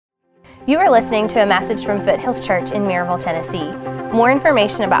You are listening to a message from Foothills Church in Maryville, Tennessee. More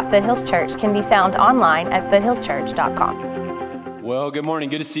information about Foothills Church can be found online at foothillschurch.com. Well, good morning.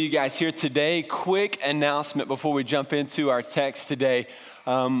 Good to see you guys here today. Quick announcement before we jump into our text today.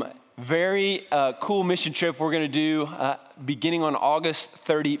 Very cool mission trip we're going to do beginning on August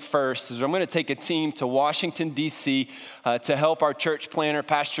 31st. So I'm going to take a team to Washington, D.C. To help our church planner,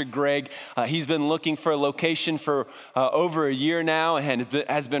 Pastor Greg. He's been looking for a location for over a year now and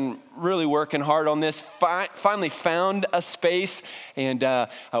has been really working hard on this. Finally found a space and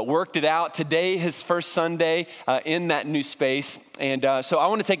worked it out. Today, his first Sunday in that new space. And so I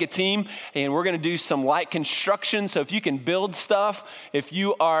want to take a team and we're going to do some light construction. So if you can build stuff, if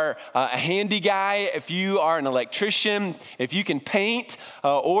you are a handy guy, if you are an electrician, if you can paint,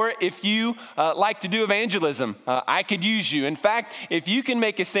 or if you like to do evangelism, I could use you. In fact, if you can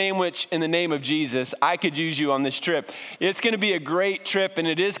make a sandwich in the name of Jesus, I could use you on this trip. It's going to be a great trip, and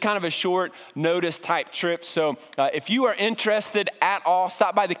it is kind of a short notice type trip. So if you are interested at all,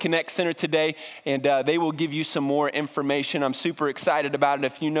 stop by the Connect Center today, and they will give you some more information. I'm super excited about it.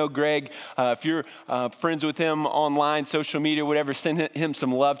 If you know Greg, if you're friends with him online, social media, whatever, send him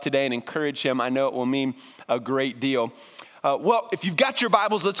some love today and encourage him. I know it will mean a great deal. Well, if you've got your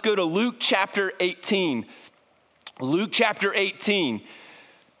Bibles, let's go to Luke chapter 18. Luke chapter 18.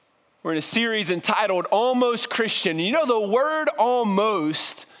 We're in a series entitled Almost Christian. You know, the word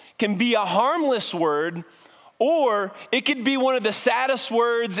almost can be a harmless word, or it could be one of the saddest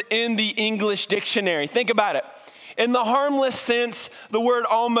words in the English dictionary. Think about it. In the harmless sense, the word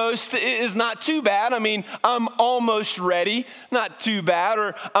almost is not too bad. I mean, I'm almost ready, not too bad.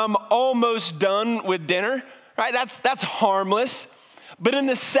 Or I'm almost done with dinner, right? That's harmless. But in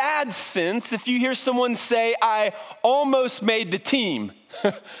the sad sense, if you hear someone say, I almost made the team,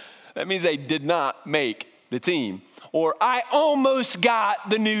 that means they did not make the team. Or I almost got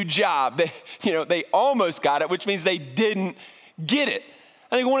the new job. They almost got it, which means they didn't get it.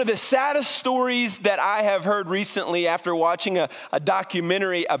 I think one of the saddest stories that I have heard recently after watching a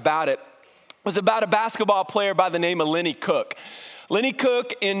documentary about it was about a basketball player by the name of Lenny Cook. Lenny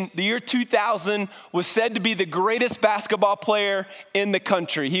Cook in the year 2000 was said to be the greatest basketball player in the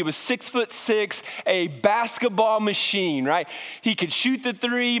country. He was 6'6", a basketball machine, right? He could shoot the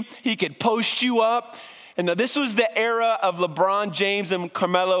three, he could post you up. And now this was the era of LeBron James and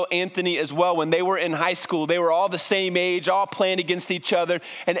Carmelo Anthony as well. When they were in high school, they were all the same age, all playing against each other.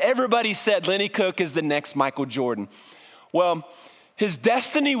 And everybody said Lenny Cook is the next Michael Jordan. Well, his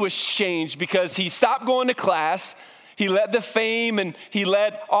destiny was changed because he stopped going to class. He let the fame and he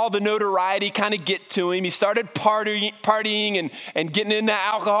let all the notoriety kind of get to him. He started partying and getting into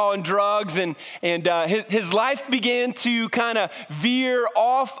alcohol and drugs. And his life began to kind of veer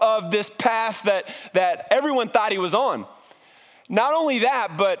off of this path that everyone thought he was on. Not only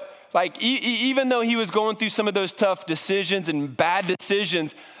that, but even though he was going through some of those tough decisions and bad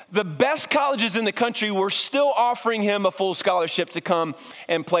decisions, the best colleges in the country were still offering him a full scholarship to come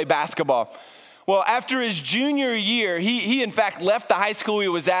and play basketball. Well, after his junior year, he in fact left the high school he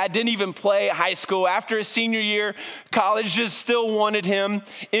was at, didn't even play high school. After his senior year, colleges still wanted him.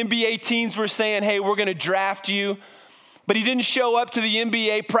 NBA teams were saying, hey, we're going to draft you. But he didn't show up to the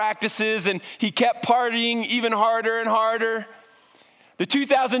NBA practices, and he kept partying even harder and harder. The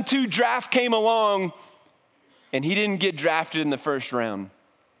 2002 draft came along, and he didn't get drafted in the first round.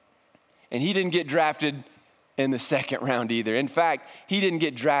 And he didn't get drafted in the second round either. In fact, he didn't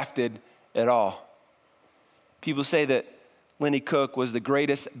get drafted at all. People say that Lenny Cook was the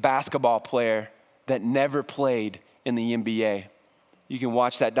greatest basketball player that never played in the NBA. You can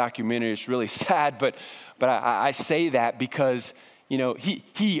watch that documentary. It's really sad, but I say that because,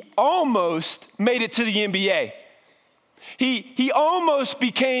 he almost made it to the NBA. He almost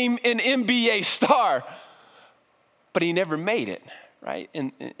became an NBA star, but he never made it, right?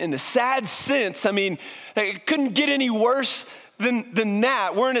 In the sad sense, I mean, it couldn't get any worse than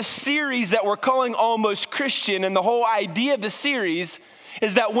that. We're in a series that we're calling Almost Christian, and the whole idea of the series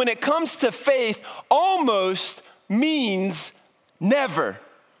is that when it comes to faith, almost means never.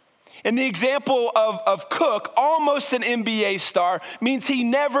 In the example of Cook, almost an NBA star means he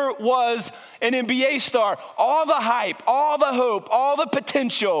never was an NBA star. All the hype, all the hope, all the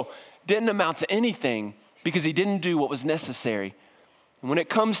potential didn't amount to anything because he didn't do what was necessary. And when it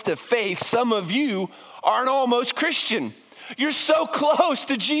comes to faith, some of you are an almost Christian. You're so close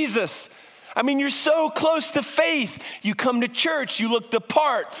to Jesus. I mean, you're so close to faith. You come to church, you look the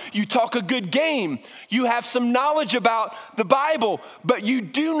part, you talk a good game, you have some knowledge about the Bible, but you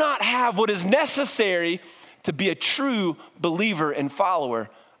do not have what is necessary to be a true believer and follower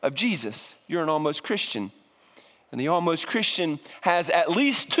of Jesus. You're an almost Christian. And the Almost Christian has at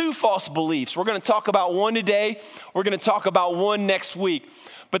least 2 false beliefs. We're going to talk about one today. We're going to talk about one next week.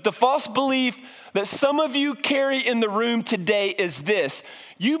 But the false belief that some of you carry in the room today is this.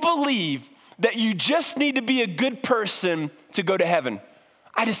 You believe that you just need to be a good person to go to heaven.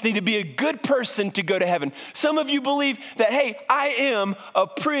 I just need to be a good person to go to heaven. Some of you believe that, hey, I am a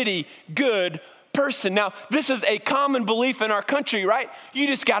pretty good person. Now, this is a common belief in our country, right? You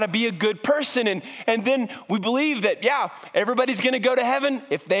just got to be a good person. And then we believe that, yeah, everybody's going to go to heaven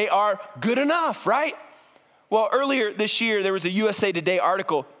if they are good enough, right? Well, earlier this year, there was a USA Today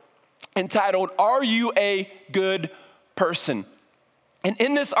article entitled, "Are You a Good Person?" And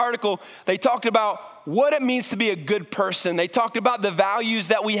in this article, they talked about what it means to be a good person. They talked about the values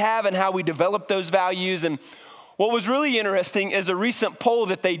that we have and how we develop those values. And what was really interesting is a recent poll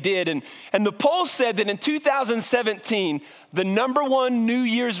that they did. And the poll said that in 2017, the number one New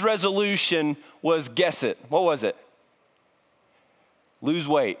Year's resolution was, guess it, what was it? Lose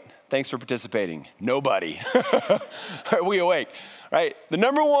weight. Thanks for participating. Nobody. Are we awake? Right? The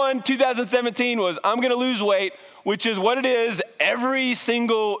number one 2017 was, I'm going to lose weight, which is what it is every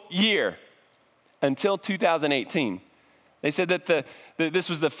single year until 2018. They said that this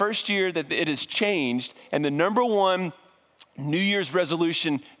was the first year that it has changed, and the number one New Year's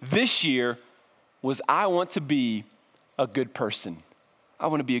resolution this year was, I want to be a good person. I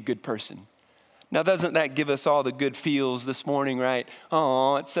want to be a good person. Now, doesn't that give us all the good feels this morning, right?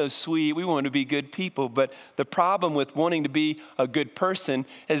 Oh, it's so sweet. We want to be good people. But the problem with wanting to be a good person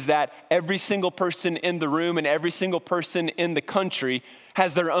is that every single person in the room and every single person in the country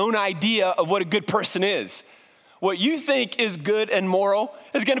has their own idea of what a good person is. What you think is good and moral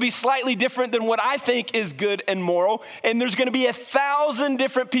is going to be slightly different than what I think is good and moral. And there's going to be 1,000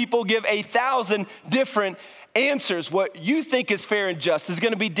 different people give 1,000 different answers. What you think is fair and just is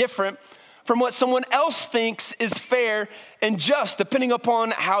going to be different from what someone else thinks is fair and just, depending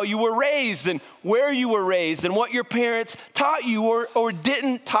upon how you were raised and where you were raised and what your parents taught you or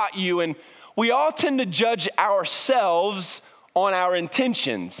didn't taught you. And we all tend to judge ourselves on our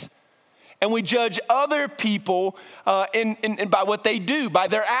intentions. And we judge other people in by what they do, by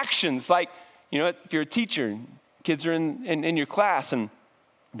their actions. Like, you know, if you're a teacher, kids are in your class, and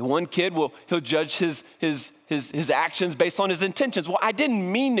the one kid he'll judge his actions based on his intentions. Well, I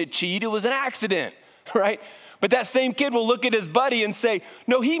didn't mean to cheat; it was an accident, right? But that same kid will look at his buddy and say,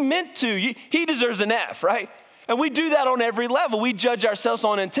 "No, he meant to. He deserves an F," right? And we do that on every level. We judge ourselves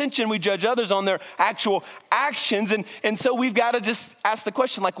on intention. We judge others on their actual actions. And so we've got to just ask the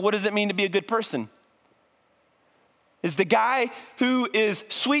question, like, what does it mean to be a good person? Is the guy who is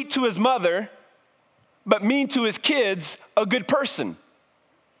sweet to his mother but mean to his kids a good person?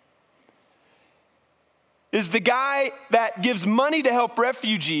 Is the guy that gives money to help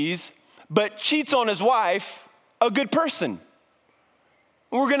refugees but cheats on his wife a good person?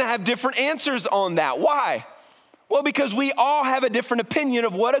 We're going to have different answers on that. Why? Well, because we all have a different opinion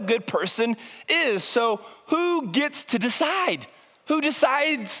of what a good person is. So who gets to decide? Who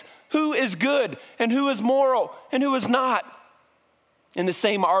decides who is good and who is moral and who is not? In the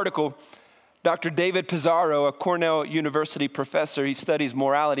same article, Dr. David Pizarro, a Cornell University professor, he studies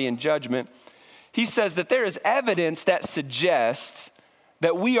morality and judgment. He says that there is evidence that suggests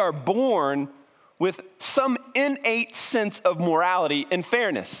that we are born with some innate sense of morality and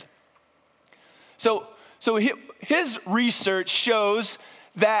fairness. So his research shows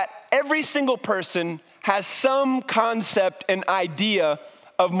that every single person has some concept and idea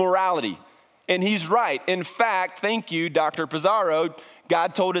of morality. And he's right. In fact, thank you, Dr. Pizarro.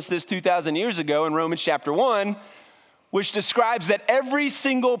 God told us this 2,000 years ago in Romans chapter 1, which describes that every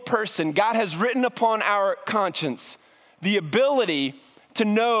single person, God has written upon our conscience the ability to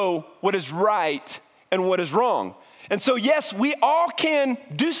know what is right and what is wrong. And so, yes, we all can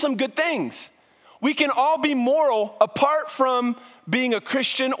do some good things. We can all be moral apart from being a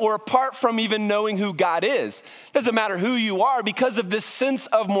Christian or apart from even knowing who God is. Doesn't matter who you are, because of this sense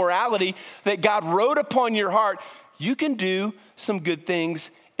of morality that God wrote upon your heart, you can do some good things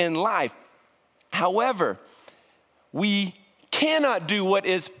in life. However, we cannot do what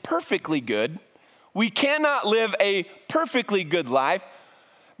is perfectly good. We cannot live a perfectly good life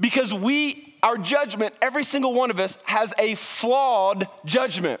because our judgment, every single one of us has a flawed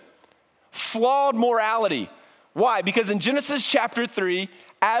judgment. Flawed morality. Why? Because in Genesis chapter 3,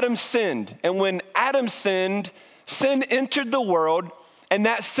 Adam sinned. And when Adam sinned, sin entered the world, and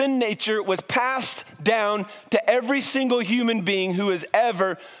that sin nature was passed down to every single human being who has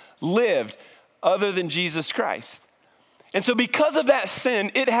ever lived, other than Jesus Christ. And so because of that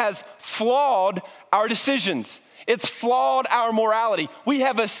sin, it has flawed our decisions. It's flawed our morality. We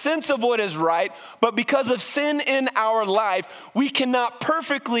have a sense of what is right, but because of sin in our life, we cannot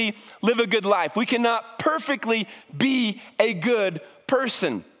perfectly live a good life. We cannot perfectly be a good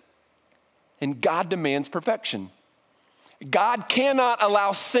person. And God demands perfection. God cannot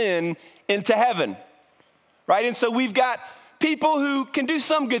allow sin into heaven, right? And so we've got people who can do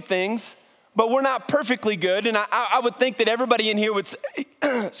some good things, but we're not perfectly good. And I would think that everybody in here would say,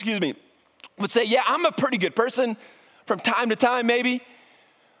 would say, yeah, I'm a pretty good person from time to time maybe,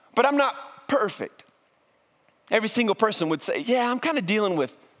 but I'm not perfect. Every single person would say, yeah, I'm kind of dealing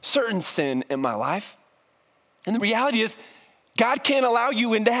with certain sin in my life. And the reality is, God can't allow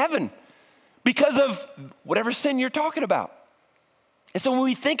you into heaven because of whatever sin you're talking about. And so when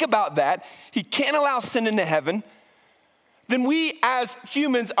we think about that, he can't allow sin into heaven, then we as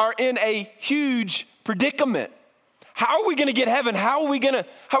humans are in a huge predicament. How are we going to get heaven? How are we going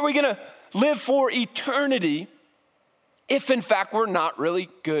to live for eternity if in fact we're not really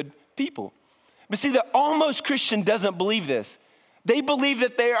good people? But see, the almost Christian doesn't believe this. They believe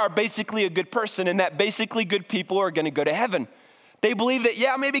that they are basically a good person and that basically good people are going to go to heaven. They believe that,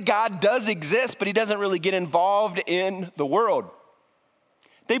 yeah, maybe God does exist, but he doesn't really get involved in the world.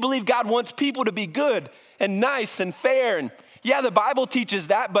 They believe God wants people to be good and nice and fair. And yeah, the Bible teaches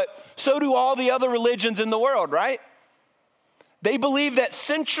that, but so do all the other religions in the world, right? They believe that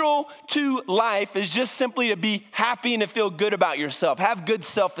central to life is just simply to be happy and to feel good about yourself, have good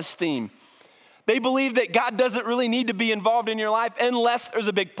self-esteem. They believe that God doesn't really need to be involved in your life unless there's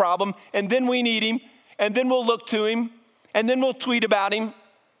a big problem, and then we need him, and then we'll look to him, and then we'll tweet about him,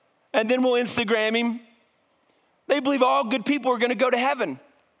 and then we'll Instagram him. They believe all good people are going to go to heaven.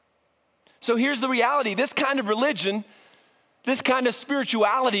 So here's the reality. This kind of religion, this kind of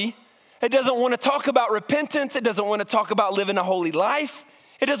spirituality, it doesn't want to talk about repentance. It doesn't want to talk about living a holy life.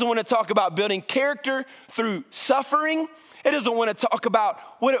 It doesn't want to talk about building character through suffering. It doesn't want to talk about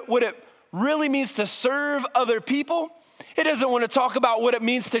what it really means to serve other people. It doesn't want to talk about what it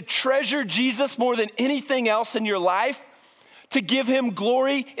means to treasure Jesus more than anything else in your life, to give him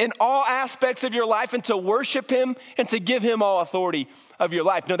glory in all aspects of your life and to worship him and to give him all authority of your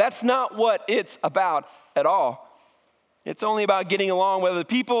life. No, that's not what it's about at all. It's only about getting along with other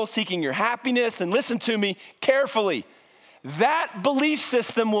people, seeking your happiness, and listen to me carefully. That belief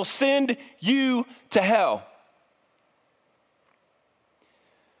system will send you to hell.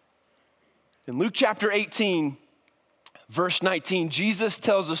 In Luke chapter 18, verse 19, Jesus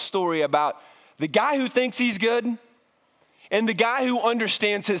tells a story about the guy who thinks he's good and the guy who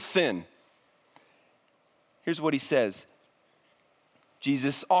understands his sin. Here's what he says.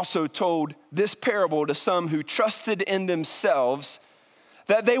 Jesus also told this parable to some who trusted in themselves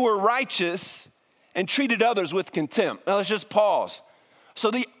that they were righteous and treated others with contempt. Now let's just pause.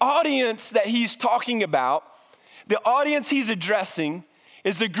 So the audience that he's talking about, the audience he's addressing,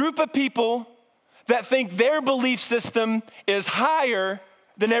 is a group of people that think their belief system is higher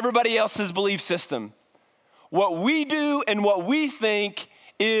than everybody else's belief system. What we do and what we think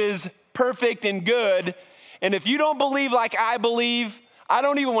is perfect and good. And if you don't believe like I believe, I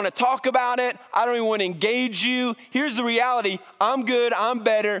don't even want to talk about it. I don't even want to engage you. Here's the reality. I'm good, I'm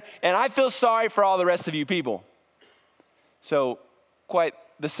better, and I feel sorry for all the rest of you people. So quite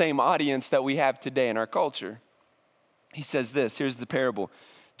the same audience that we have today in our culture. He says this, here's the parable.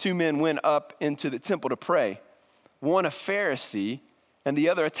 2 men went up into the temple to pray, one a Pharisee and the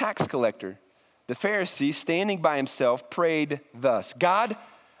other a tax collector. The Pharisee, standing by himself, prayed thus, God,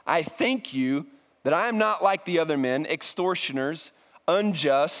 I thank you that I am not like the other men, extortioners,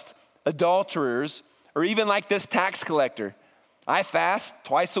 unjust, adulterers, or even like this tax collector. I fast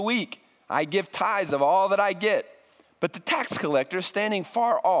twice a week. I give tithes of all that I get. But the tax collector, standing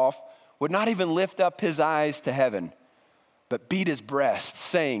far off, would not even lift up his eyes to heaven, but beat his breast,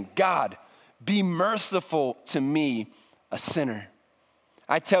 saying, God, be merciful to me, a sinner.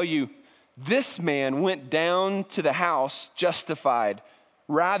 I tell you, this man went down to the house justified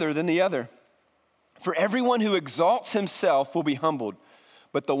rather than the other. For everyone who exalts himself will be humbled,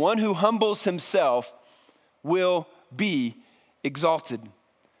 but the one who humbles himself will be exalted.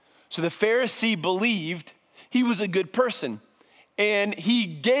 So the Pharisee believed he was a good person, and he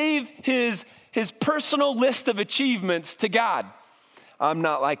gave his personal list of achievements to God. I'm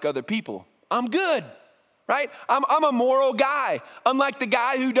not like other people. I'm good, right? I'm a moral guy. Unlike the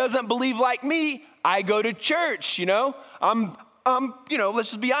guy who doesn't believe like me, I go to church, let's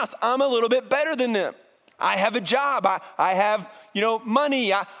just be honest, I'm a little bit better than them. I have a job. I have,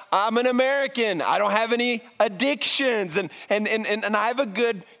 money. I'm an American. I don't have any addictions. And I have a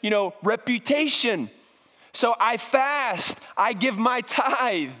good, reputation. So I fast. I give my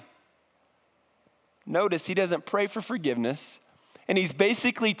tithe. notice he doesn't pray for forgiveness. And he's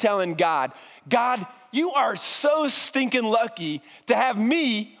basically telling God, God, you are so stinking lucky to have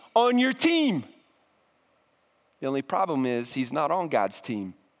me on your team. The only problem is he's not on God's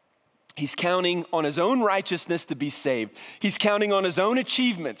team. He's counting on his own righteousness to be saved. He's counting on his own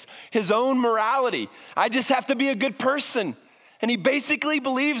achievements, his own morality. I just have to be a good person. And he basically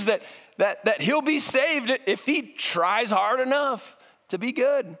believes that he'll be saved if he tries hard enough to be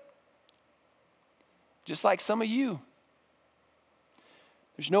good. Just like some of you.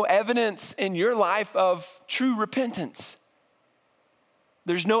 There's no evidence in your life of true repentance.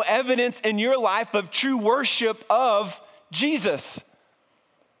 There's no evidence in your life of true worship of Jesus.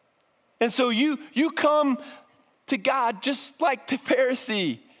 And so you come to God just like the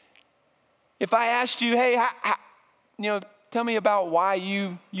Pharisee. If I asked you, hey, tell me about why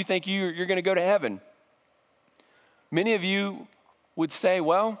you think you're going to go to heaven. Many of you would say,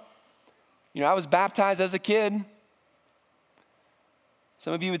 well, I was baptized as a kid.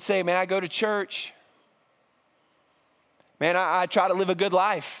 Some of you would say, man, I go to church. Man, I try to live a good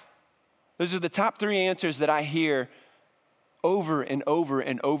life. Those are the top 3 answers that I hear over and over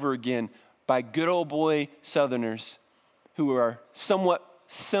and over again by good old boy Southerners who are somewhat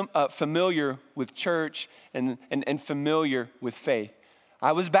familiar with church and familiar with faith.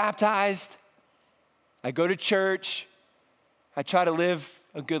 I was baptized. I go to church. I try to live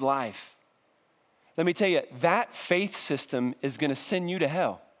a good life. Let me tell you, that faith system is going to send you to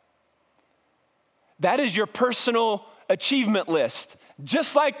hell. That is your personal achievement list,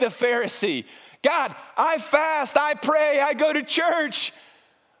 just like the Pharisee. God, I fast, I pray, I go to church.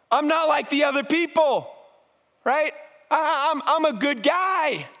 I'm not like the other people, right? I'm a good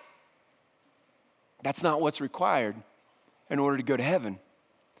guy. That's not what's required in order to go to heaven.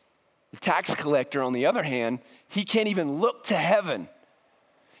 The tax collector, on the other hand, he can't even look to heaven.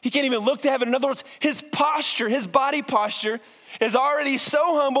 He can't even look to heaven. In other words, his posture, his body posture is already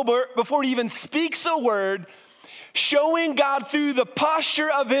so humble before he even speaks a word, showing God through the posture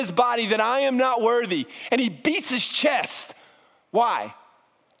of his body that I am not worthy. And he beats his chest. Why?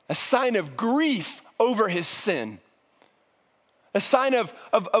 A sign of grief over his sin. A sign of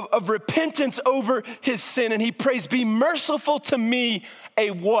repentance over his sin. And he prays, be merciful to me,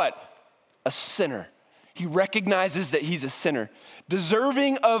 a what? A sinner. He recognizes that he's a sinner,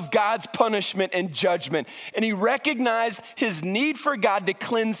 deserving of God's punishment and judgment. And he recognized his need for God to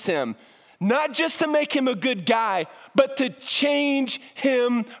cleanse him, not just to make him a good guy, but to change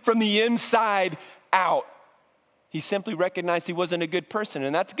him from the inside out. He simply recognized he wasn't a good person.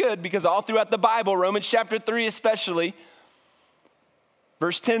 And that's good because all throughout the Bible, Romans chapter 3 especially,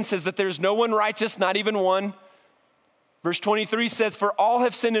 verse 10 says that there's no one righteous, not even one. Verse 23 says, for all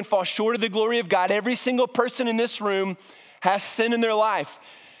have sinned and fall short of the glory of God. Every single person in this room has sin in their life.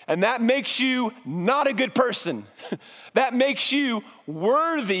 And that makes you not a good person. That makes you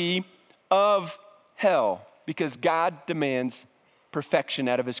worthy of hell because God demands perfection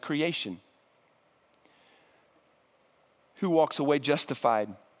out of his creation. Who walks away justified?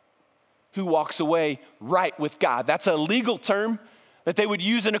 Who walks away right with God? That's a legal term that they would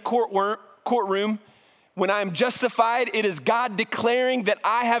use in a courtroom. When I am justified, it is God declaring that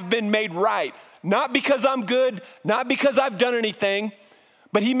I have been made right. Not because I'm good, not because I've done anything,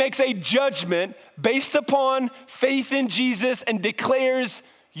 but he makes a judgment based upon faith in Jesus and declares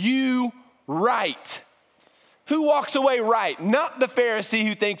you right. Who walks away right? Not the Pharisee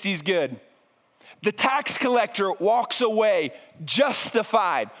who thinks he's good. The tax collector walks away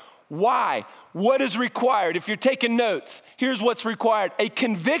justified. Why? What is required? If you're taking notes, here's what's required. A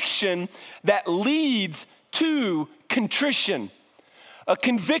conviction that leads to contrition. A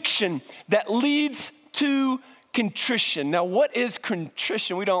conviction that leads to contrition. Now, what is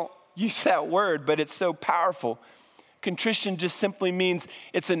contrition? We don't use that word, but it's so powerful. Contrition just simply means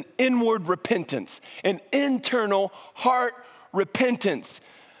it's an inward repentance, an internal heart repentance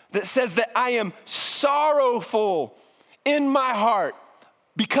that says that I am sorrowful in my heart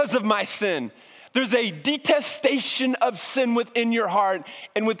because of my sin. There's a detestation of sin within your heart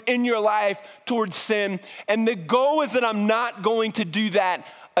and within your life towards sin. And the goal is that I'm not going to do that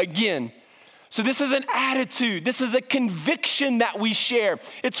again. So this is an attitude. This is a conviction that we share.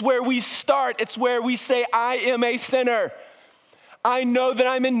 It's where we start. It's where we say, I am a sinner. I know that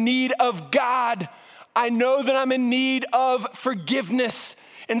I'm in need of God. I know that I'm in need of forgiveness.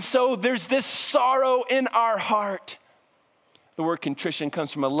 And so there's this sorrow in our heart. The word contrition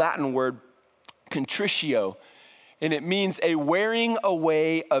comes from a Latin word, contritio, and it means a wearing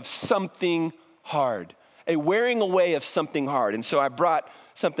away of something hard. A wearing away of something hard. And so I brought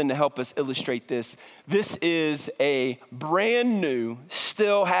something to help us illustrate this. This is a brand new,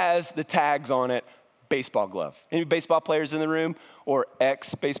 still has the tags on it, baseball glove. Any baseball players in the room, or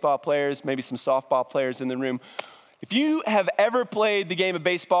ex-baseball players, maybe some softball players in the room? If you have ever played the game of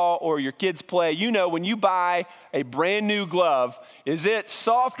baseball or your kids play, you know when you buy a brand new glove, is it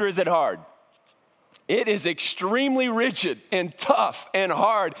soft or is it hard? It is extremely rigid and tough and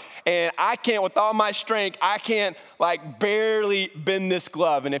hard. And I can't, with all my strength, I can't like barely bend this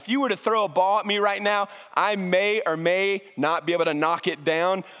glove. And if you were to throw a ball at me right now, I may or may not be able to knock it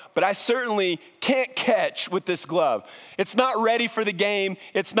down, but I certainly can't catch with this glove. It's not ready for the game.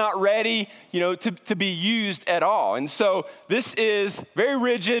 It's not ready, to be used at all. And so this is very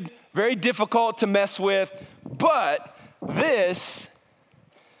rigid, very difficult to mess with, but this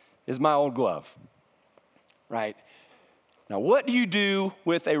is my old glove. Right? Now, what do you do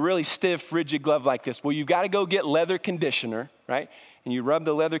with a really stiff, rigid glove like this? Well, you've got to go get leather conditioner, right? And you rub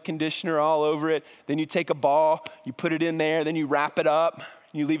the leather conditioner all over it. Then you take a ball, you put it in there, then you wrap it up,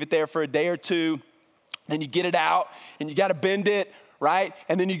 you leave it there for a day or two. Then you get it out, and you got to bend it, right?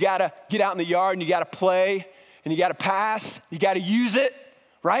 And then you got to get out in the yard, and you got to play, and you got to pass, you got to use it,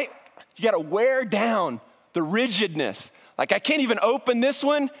 right? You got to wear down the rigidness. Like, I can't even open this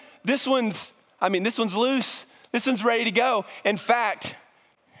one. This one's loose. This one's ready to go. In fact,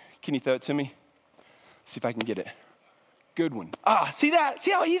 can you throw it to me? See if I can get it. Good one. See that?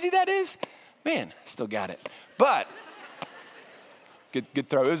 See how easy that is? Man, I still got it. But, good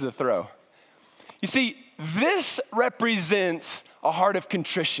throw. It was a throw. You see, this represents a heart of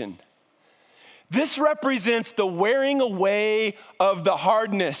contrition. This represents the wearing away of the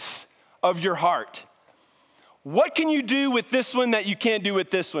hardness of your heart. What can you do with this one that you can't do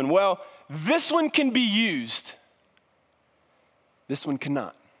with this one? Well, this one can be used. This one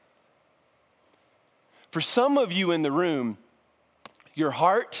cannot. For some of you in the room, your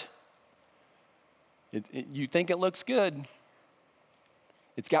heart, you think it looks good.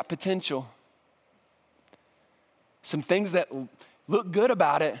 It's got potential. Some things that look good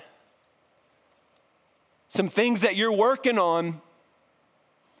about it. Some things that you're working on.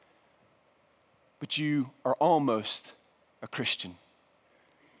 But you are almost a Christian.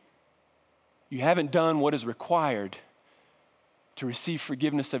 You haven't done what is required to receive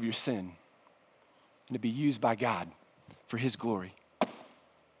forgiveness of your sin and to be used by God for His glory.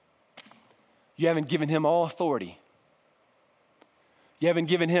 You haven't given Him all authority. You haven't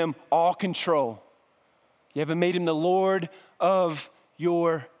given Him all control. You haven't made Him the Lord of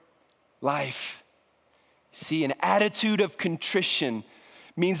your life. See, an attitude of contrition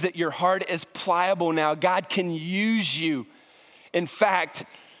means that your heart is pliable now. God can use you. In fact,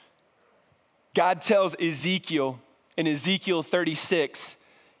 God tells Ezekiel in Ezekiel 36,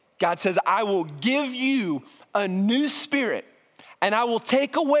 God says, I will give you a new spirit, and I will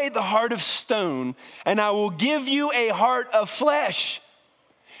take away the heart of stone, and I will give you a heart of flesh.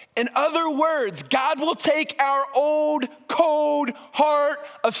 In other words, God will take our old, cold heart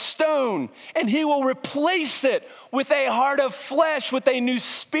of stone, and He will replace it with a heart of flesh, with a new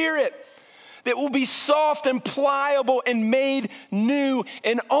spirit that will be soft and pliable and made new.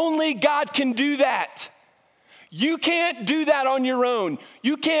 And only God can do that. You can't do that on your own.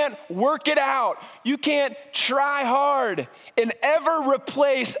 You can't work it out. You can't try hard and ever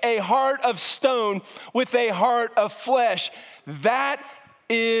replace a heart of stone with a heart of flesh. That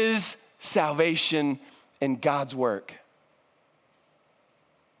is salvation and God's work.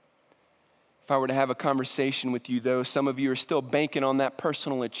 If I were to have a conversation with you, though, some of you are still banking on that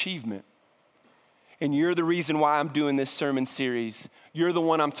personal achievement. And you're the reason why I'm doing this sermon series. You're the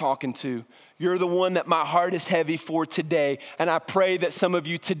one I'm talking to. You're the one that my heart is heavy for today. And I pray that some of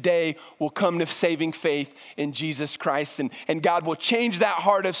you today will come to saving faith in Jesus Christ. And God will change that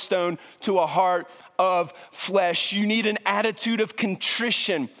heart of stone to a heart of flesh. You need an attitude of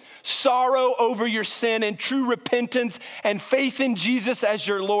contrition, sorrow over your sin, and true repentance and faith in Jesus as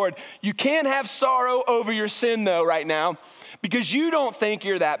your Lord. You can't have sorrow over your sin, though, right now, because you don't think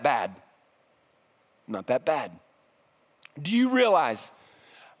you're that bad. Not that bad. Do you realize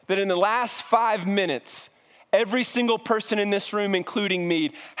that in the last 5 minutes, every single person in this room, including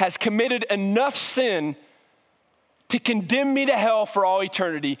me, has committed enough sin to condemn me to hell for all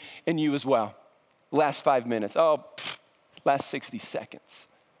eternity, and you as well? Last 5 minutes. Last 60 seconds.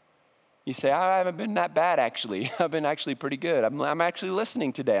 You say, I haven't been that bad, actually. I've been actually pretty good. I'm actually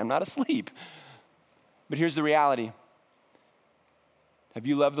listening today. I'm not asleep. But here's the reality. Have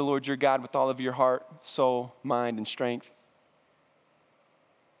you loved the Lord your God with all of your heart, soul, mind, and strength?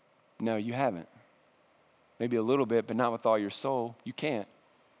 No, you haven't. Maybe a little bit, but not with all your soul. You can't.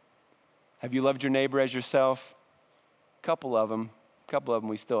 Have you loved your neighbor as yourself? A couple of them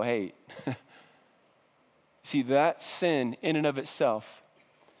we still hate. See, that sin in and of itself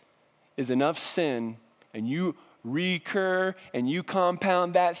is enough sin, and you recur and you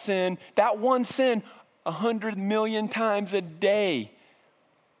compound that sin, that one sin 100 million times a day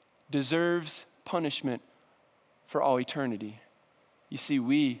deserves punishment for all eternity. You see,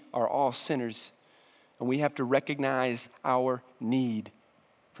 we are all sinners, and we have to recognize our need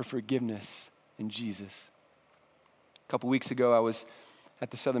for forgiveness in Jesus. A couple weeks ago, I was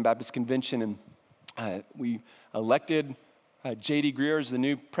at the Southern Baptist Convention, and we elected J.D. Greear as the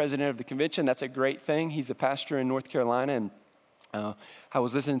new president of the convention. That's a great thing. He's a pastor in North Carolina, and I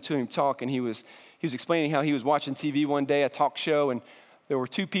was listening to him talk, and he was explaining how he was watching TV one day, a talk show, and there were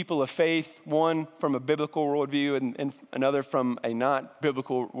two people of faith, one from a biblical worldview and another from a not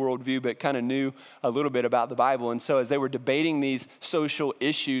biblical worldview, but kind of knew a little bit about the Bible. And so as they were debating these social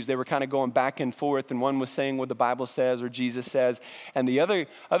issues, they were kind of going back and forth, and one was saying what the Bible says or Jesus says, and the other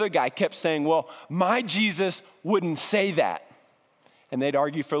guy kept saying, well, my Jesus wouldn't say that. And they'd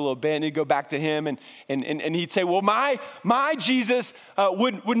argue for a little bit, and he'd go back to him, and he'd say, well, my Jesus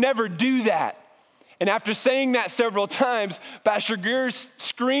would never do that. And after saying that several times, Pastor Greear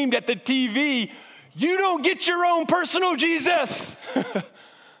screamed at the TV, you don't get your own personal Jesus.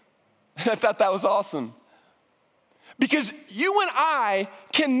 I thought that was awesome. Because you and I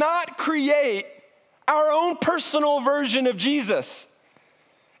cannot create our own personal version of Jesus.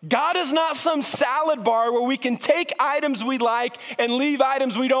 God is not some salad bar where we can take items we like and leave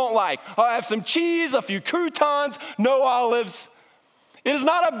items we don't like. I'll have some cheese, a few croutons, no olives. It is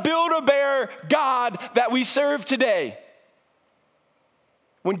not a Build-A-Bear God that we serve today.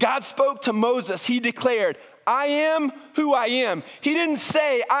 When God spoke to Moses, he declared, I am who I am. He didn't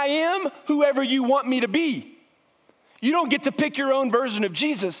say, I am whoever you want me to be. You don't get to pick your own version of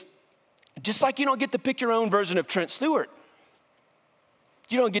Jesus, just like you don't get to pick your own version of Trent Stewart.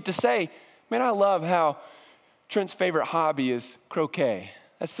 You don't get to say, man, I love how Trent's favorite hobby is croquet.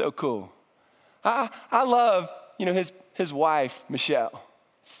 That's so cool. I love, his wife, Michelle.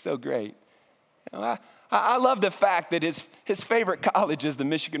 It's so great. I love the fact that his favorite college is the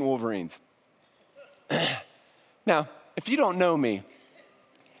Michigan Wolverines. Now, if you don't know me,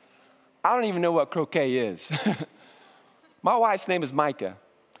 I don't even know what croquet is. My wife's name is Micah,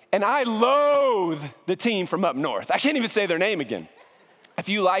 and I loathe the team from up north. I can't even say their name again. If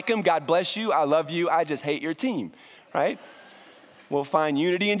you like them, God bless you. I love you. I just hate your team, right? We'll find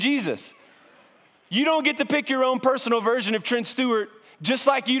unity in Jesus. You don't get to pick your own personal version of Trent Stewart, just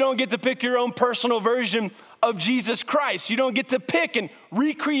like you don't get to pick your own personal version of Jesus Christ. You don't get to pick and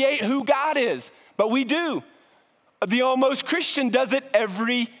recreate who God is, but we do. The Almost Christian does it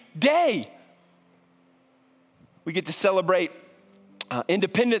every day. We get to celebrate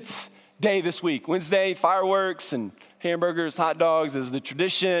Independence Day this week. Wednesday, fireworks and hamburgers, hot dogs is the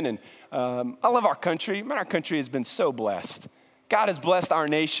tradition, and I love our country. Man, our country has been so blessed. God has blessed our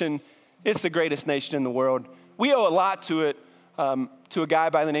nation. It's the greatest nation in the world. We owe a lot to it, to a guy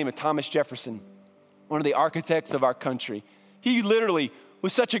by the name of Thomas Jefferson, one of the architects of our country. He literally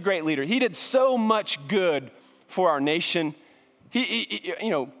was such a great leader. He did so much good for our nation. He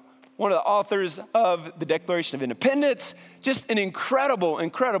one of the authors of the Declaration of Independence, just an incredible,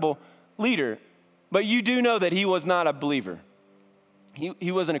 incredible leader. But you do know that he was not a believer.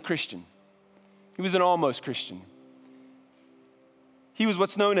 He wasn't a Christian. He was an almost Christian. He was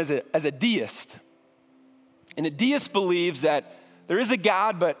what's known as a deist. And a deist believes that there is a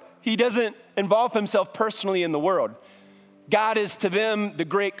God, but he doesn't involve himself personally in the world. God is to them the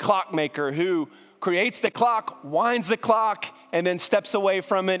great clockmaker who creates the clock, winds the clock, and then steps away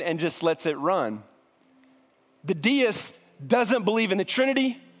from it and just lets it run. The deist doesn't believe in the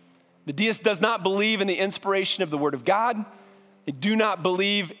Trinity. The deist does not believe in the inspiration of the Word of God. They do not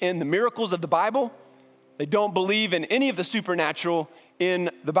believe in the miracles of the Bible. They don't believe in any of the supernatural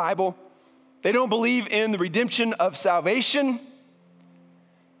in the Bible. They don't believe in the redemption of salvation.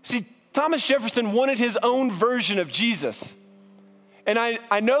 See, Thomas Jefferson wanted his own version of Jesus. And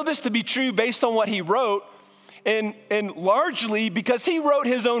I know this to be true based on what he wrote, and largely because he wrote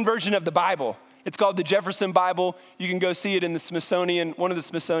his own version of the Bible. It's called the Jefferson Bible. You can go see it in the Smithsonian, one of the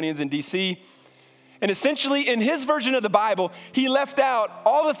Smithsonians in D.C. And essentially, in his version of the Bible, he left out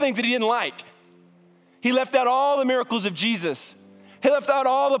all the things that he didn't like. He left out all the miracles of Jesus. He left out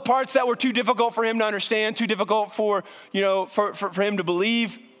all the parts that were too difficult for him to understand, too difficult for him to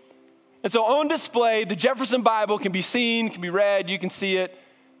believe. And so on display, the Jefferson Bible can be seen, can be read, you can see it.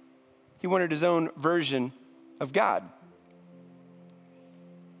 He wanted his own version of God.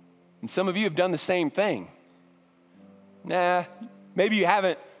 And some of you have done the same thing. Maybe you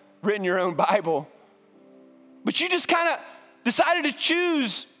haven't written your own Bible, but you just kind of decided to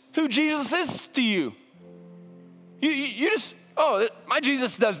choose who Jesus is to you. You Oh, my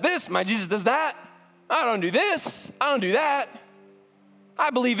Jesus does this, my Jesus does that. I don't do this, I don't do that. I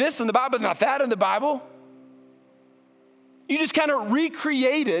believe this in the Bible, but not that in the Bible. You just kind of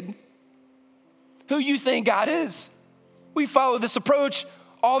recreated who you think God is. We follow this approach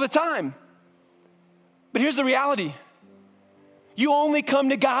all the time. But here's the reality. You only come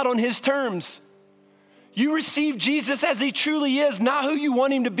to God on his terms. You receive Jesus as he truly is, not who you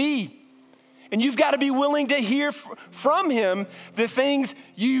want him to be. And you've got to be willing to hear from him the things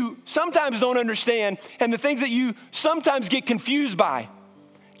you sometimes don't understand and the things that you sometimes get confused by.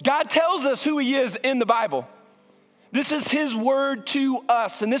 God tells us who he is in the Bible. This is his word to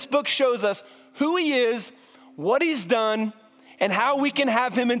us. And this book shows us who he is, what he's done, and how we can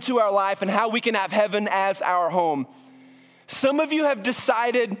have him into our life and how we can have heaven as our home. Some of you have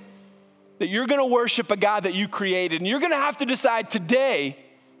decided that you're going to worship a God that you created. And you're going to have to decide today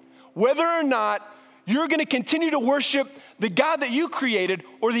whether or not you're going to continue to worship the God that you created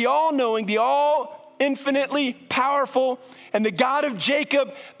or the all-knowing, the all-infinitely powerful, and the God of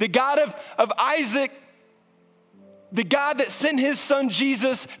Jacob, the God of Isaac, the God that sent his son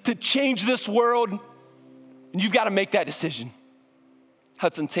Jesus to change this world. And you've got to make that decision.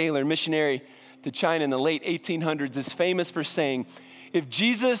 Hudson Taylor, missionary to China in the late 1800s, is famous for saying, if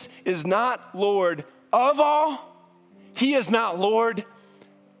Jesus is not Lord of all, he is not Lord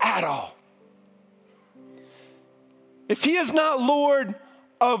at all. If he is not Lord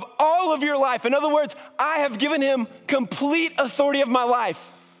of all of your life, in other words, I have given him complete authority of my life.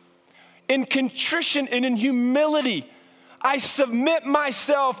 In contrition and in humility, I submit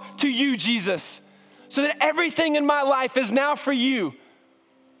myself to you, Jesus, so that everything in my life is now for you.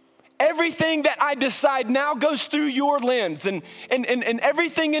 Everything that I decide now goes through your lens, and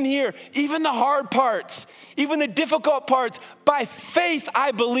everything in here, even the hard parts, even the difficult parts, by faith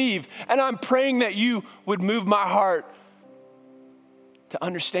I believe, and I'm praying that you would move my heart to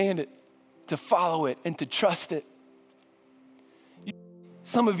understand it, to follow it, and to trust it.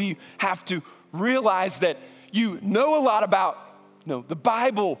 Some of you have to realize that you know a lot about the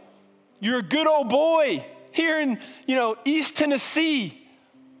Bible. You're a good old boy here in East Tennessee.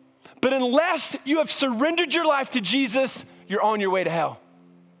 But unless you have surrendered your life to Jesus, you're on your way to hell.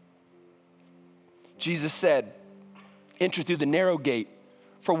 Jesus said, enter through the narrow gate.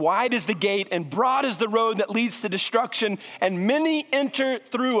 For wide is the gate and broad is the road that leads to destruction, and many enter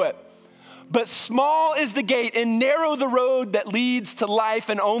through it. But small is the gate and narrow the road that leads to life,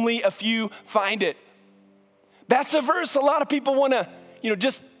 and only a few find it. That's a verse a lot of people want to,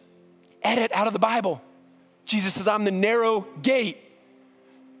 just edit out of the Bible. Jesus says, I'm the narrow gate.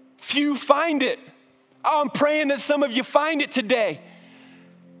 Few find it. Oh, I'm praying that some of you find it today.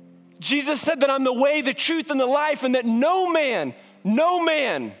 Jesus said that I'm the way, the truth, and the life, and that no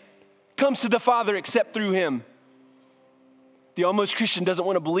man comes to the Father except through him. The almost Christian doesn't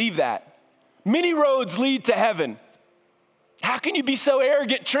want to believe that. Many roads lead to heaven. How can you be so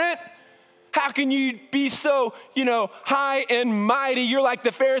arrogant, Trent? How can you be so, high and mighty? You're like the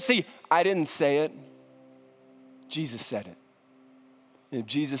Pharisee. I didn't say it. Jesus said it. And if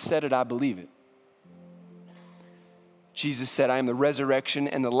Jesus said it, I believe it. Jesus said, I am the resurrection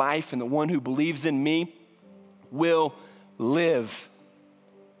and the life, and the one who believes in me will live.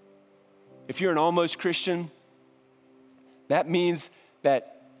 If you're an almost Christian, that means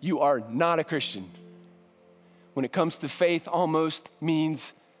that you are not a Christian. When it comes to faith, almost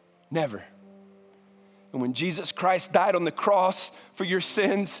means never. And when Jesus Christ died on the cross for your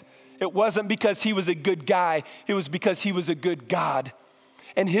sins, it wasn't because he was a good guy. It was because he was a good God.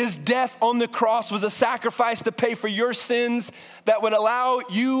 And his death on the cross was a sacrifice to pay for your sins that would allow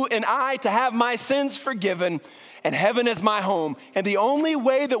you and I to have my sins forgiven and heaven as my home. And the only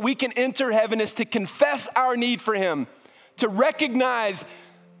way that we can enter heaven is to confess our need for him, to recognize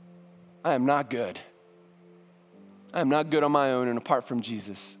I am not good. I am not good on my own and apart from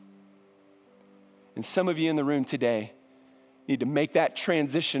Jesus. And some of you in the room today need to make that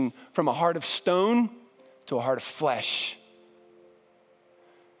transition from a heart of stone to a heart of flesh.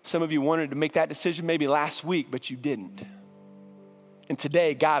 Some of you wanted to make that decision maybe last week, but you didn't. And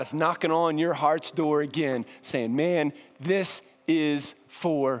today, God is knocking on your heart's door again, saying, man, this is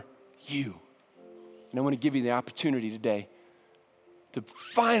for you. And I want to give you the opportunity today to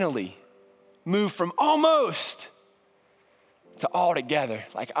finally move from almost to all together,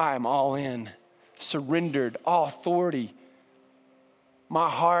 like I am all in, surrendered, all authority. My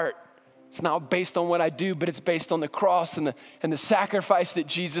heart, it's not based on what I do, but it's based on the cross and the sacrifice that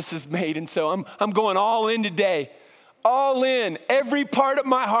Jesus has made. And so I'm going all in today. All in. Every part of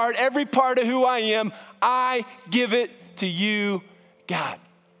my heart, every part of who I am, I give it to you, God.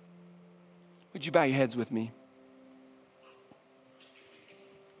 Would you bow your heads with me?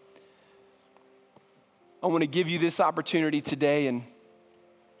 I want to give you this opportunity today, and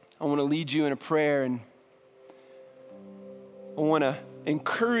I want to lead you in a prayer, and I want to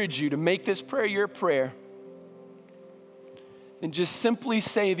encourage you to make this prayer your prayer and just simply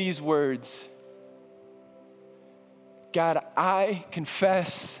say these words. God, I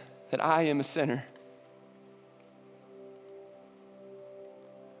confess that I am a sinner.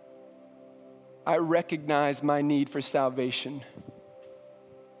 I recognize my need for salvation.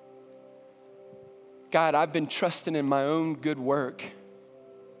 God, I've been trusting in my own good work.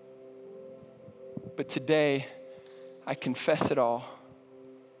 But today, I confess it all.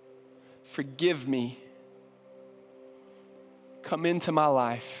 Forgive me. Come into my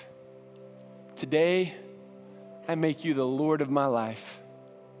life. Today, I make you the Lord of my life.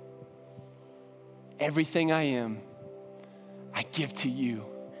 Everything I am, I give to you.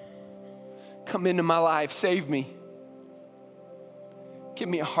 Come into my life, save me. Give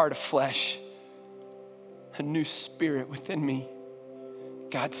me a heart of flesh, a new spirit within me.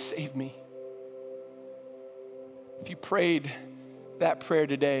 God, save me. If you prayed that prayer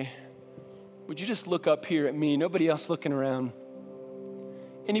today, would you just look up here at me? Nobody else looking around.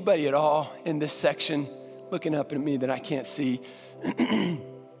 Anybody at all in this section looking up at me that I can't see? I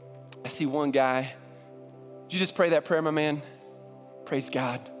see one guy. Did you just pray that prayer, my man? Praise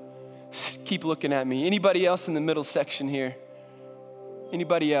God. Keep looking at me. Anybody else in the middle section here?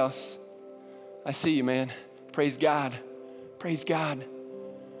 Anybody else? I see you, man. Praise God. Praise God.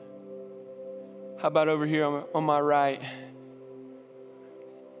 How about over here on my right?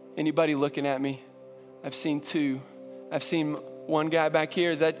 Anybody looking at me? I've seen two. I've seen one guy back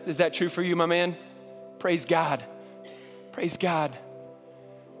here. Is that true for you, my man? Praise God. Praise God.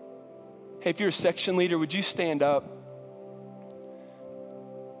 Hey, if you're a section leader, would you stand up?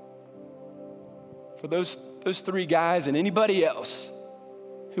 For those three guys and anybody else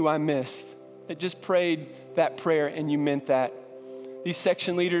who I missed that just prayed that prayer and you meant that, these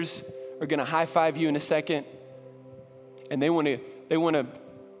section leaders are going to high five you in a second, and they want to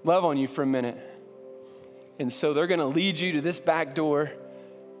love on you for a minute. And so they're going to lead you to this back door,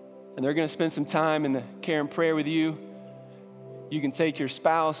 and they're going to spend some time in the care and prayer with you. You can take your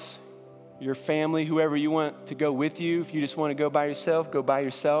spouse, your family, whoever you want to go with you. If you just want to go by yourself, go by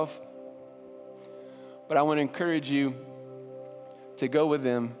yourself. But I want to encourage you to go with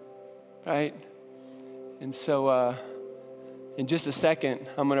them, right? And so in just a second,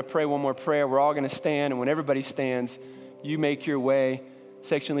 I'm going to pray one more prayer. We're all going to stand, and when everybody stands, you make your way.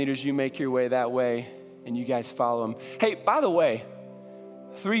 Section leaders, you make your way that way, and you guys follow them. Hey, by the way,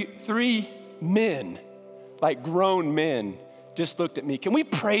 three men, like grown men, just looked at me. Can we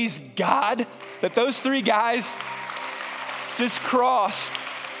praise God that those three guys just crossed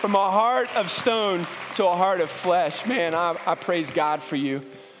from a heart of stone to a heart of flesh? Man, I praise God for you.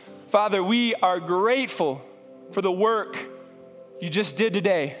 Father, we are grateful for the work you just did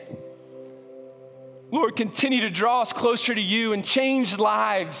today. Lord, continue to draw us closer to you and change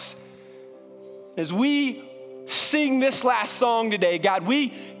lives. As we sing this last song today, God,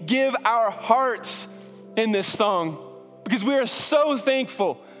 we give our hearts in this song because we are so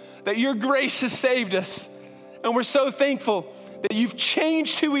thankful that your grace has saved us. And we're so thankful that you've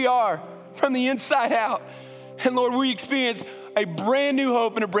changed who we are from the inside out. And Lord, we experience a brand new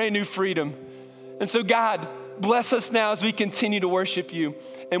hope and a brand new freedom. And so God, bless us now as we continue to worship you.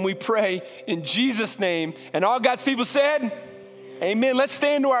 And we pray in Jesus' name. And all God's people said, amen. Let's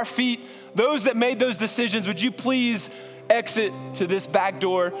stand to our feet. Those that made those decisions, would you please exit to this back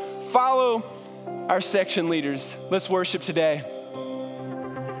door? Follow our section leaders. Let's worship today.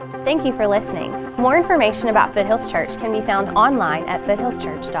 Thank you for listening. More information about Foothills Church can be found online at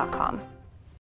foothillschurch.com.